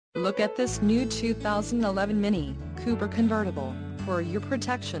Look at this new 2011 Mini Cooper convertible. For your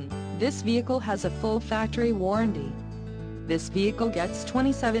protection, this vehicle has a full factory warranty. This vehicle gets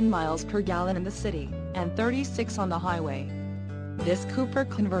 27 miles per gallon in the city, and 36 on the highway. This Cooper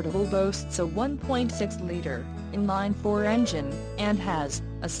convertible boasts a 1.6-liter inline-4 engine, and has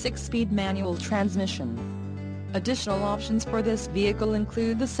a 6-speed manual transmission. Additional options for this vehicle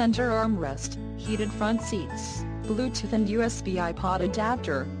include the center armrest, heated front seats, Bluetooth and USB iPod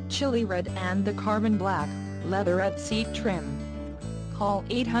adapter, chili red and the carbon black, leatherette seat trim. Call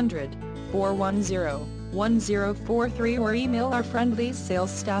 800-410-1043 or email our friendly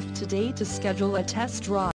sales staff today to schedule a test drive.